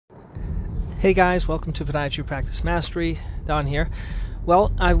Hey guys, welcome to Podiatry Practice Mastery. Don here.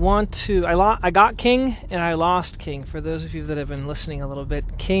 Well, I got King and I lost King. For those of you that have been listening a little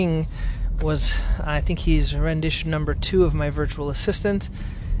bit, King was, I think he's rendition number 2 of my virtual assistant,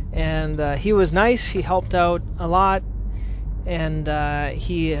 and he was nice. He helped out a lot, and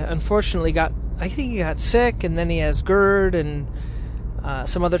he unfortunately got sick, and then he has GERD and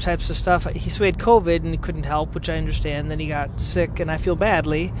some other types of stuff. He had COVID and he couldn't help, which I understand. Then he got sick, and I feel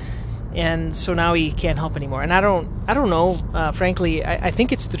badly. And so now he can't help anymore. And I don't know. Frankly, I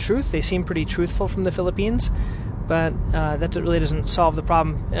think it's the truth. They seem pretty truthful from the Philippines, but that really doesn't solve the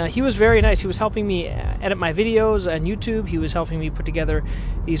problem. He was very nice. He was helping me edit my videos on YouTube. He was helping me put together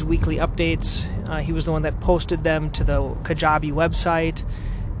these weekly updates. He was the one that posted them to the Kajabi website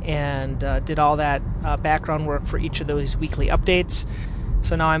and did all that background work for each of those weekly updates.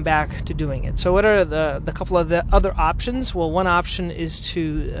 So now I'm back to doing it. So what are the couple of the other options? Well, one option is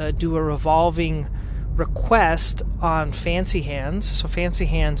to do a revolving request on Fancy Hands. So Fancy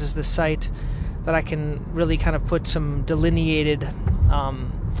Hands is the site that I can really kind of put some delineated, not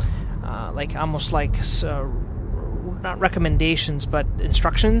recommendations, but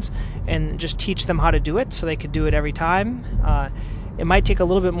instructions, and just teach them how to do it so they could do it every time. It might take a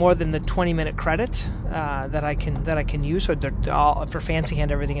little bit more than the 20-minute credit that I can use. So for Fancy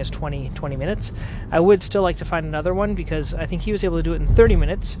Hand, everything is 20 minutes. I would still like to find another one because I think he was able to do it in 30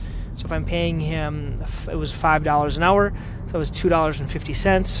 minutes. So if I'm paying him, it was $5 an hour, so it was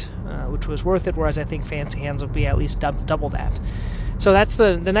 $2.50, which was worth it. Whereas I think Fancy Hands will be at least double that. So that's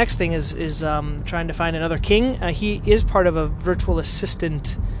the next thing is trying to find another King. He is part of a virtual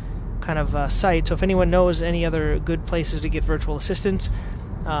assistant kind of site, so if anyone knows any other good places to get virtual assistants,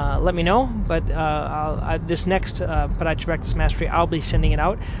 let me know. But this next Podiatry Practice Mastery, I'll be sending it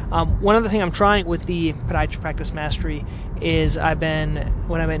out. One other thing I'm trying with the Podiatry Practice Mastery is when I've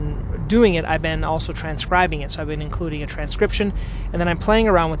been doing it, I've been also transcribing it. So I've been including a transcription, and then I'm playing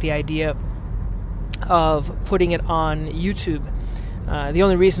around with the idea of putting it on YouTube. The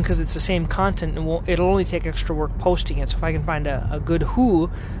only reason because it's the same content, and it'll only take extra work posting it. So if I can find a good who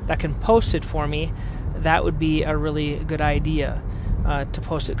that can post it for me, that would be a really good idea to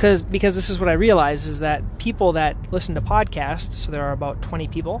post it. Because this is what I realize is that people that listen to podcasts, so there are about 20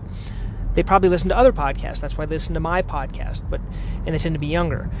 people, they probably listen to other podcasts. That's why they listen to my podcast, and they tend to be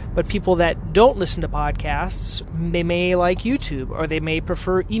younger. But people that don't listen to podcasts, they may like YouTube or they may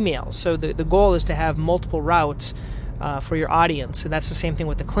prefer emails. So the goal is to have multiple routes for your audience, and that's the same thing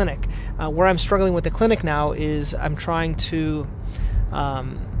with the clinic. Where I'm struggling with the clinic now is I'm trying to,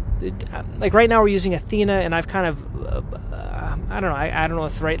 like right now we're using Athena, and I've kind of, I don't know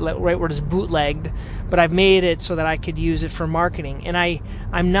if the right word is bootlegged, but I've made it so that I could use it for marketing, and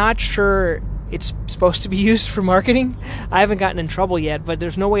I'm not sure it's supposed to be used for marketing. I haven't gotten in trouble yet, but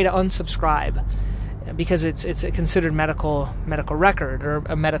there's no way to unsubscribe because it's considered medical record or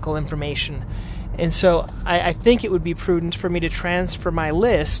a medical information. And so I think it would be prudent for me to transfer my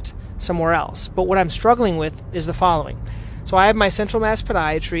list somewhere else. But what I'm struggling with is the following. So I have my Central Mass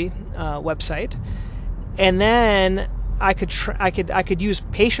Podiatry website, and then I could use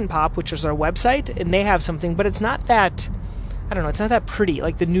Patient Pop, which is our website, and they have something, but it's not that, I don't know, it's not that pretty.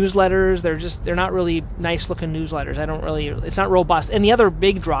 Like the newsletters, they're not really nice looking newsletters. It's not robust. And the other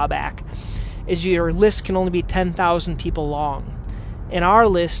big drawback is your list can only be 10,000 people long. And our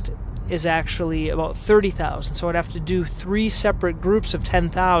list is actually about 30,000, so I'd have to do 3 separate groups of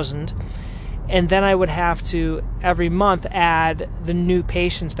 10,000, and then I would have to every month add the new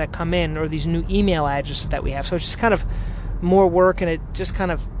patients that come in or these new email addresses that we have. So it's just kind of more work, and it just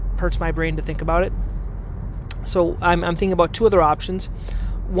kind of hurts my brain to think about it. So I'm thinking about 2 other options.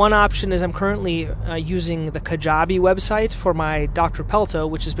 One option is I'm currently using the Kajabi website for my Dr. Pelto,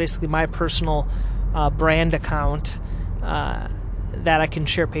 which is basically my personal brand account that I can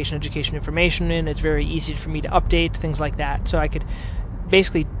share patient education information in. It's very easy for me to update, things like that. So I could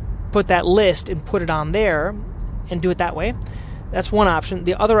basically put that list and put it on there and do it that way. That's one option.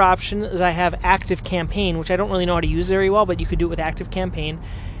 The other option is I have Active Campaign, which I don't really know how to use very well, but you could do it with Active Campaign.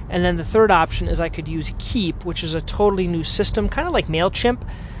 And then the third option is I could use Keep, which is a totally new system, kind of like MailChimp,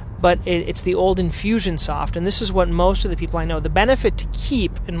 but it's the old Infusionsoft. And this is what most of the people I know. The benefit to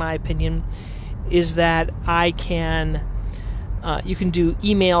Keep, in my opinion, is that I can you can do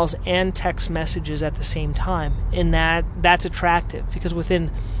emails and text messages at the same time, and that's attractive because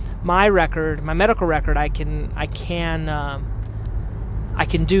within my record, my medical record, I can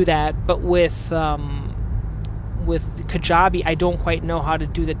do that. But with with Kajabi, I don't quite know how to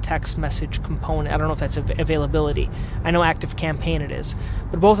do the text message component. I don't know if that's availability. I know ActiveCampaign it is,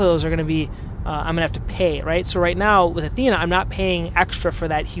 but both of those are going to be I'm going to have to pay, right? So right now with Athena, I'm not paying extra for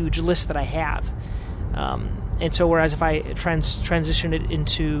that huge list that I have. And so whereas if I transition it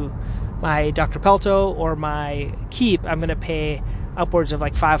into my Dr. Pelto or my Keep, I'm going to pay upwards of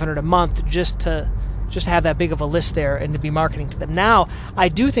like $500 a month just to have that big of a list there and to be marketing to them. Now, I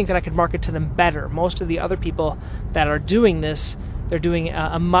do think that I could market to them better. Most of the other people that are doing this, they're doing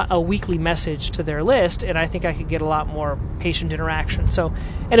a weekly message to their list, and I think I could get a lot more patient interaction. So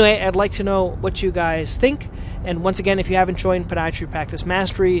anyway, I'd like to know what you guys think. And once again, if you haven't joined Podiatry Practice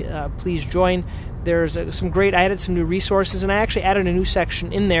Mastery, please join. There's I added some new resources, and I actually added a new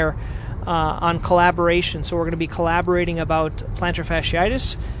section in there on collaboration. So we're going to be collaborating about plantar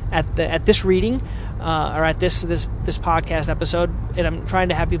fasciitis at this reading or at this podcast episode, and I'm trying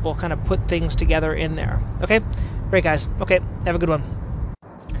to have people kind of put things together in there. Okay, great guys. Okay, have a good one.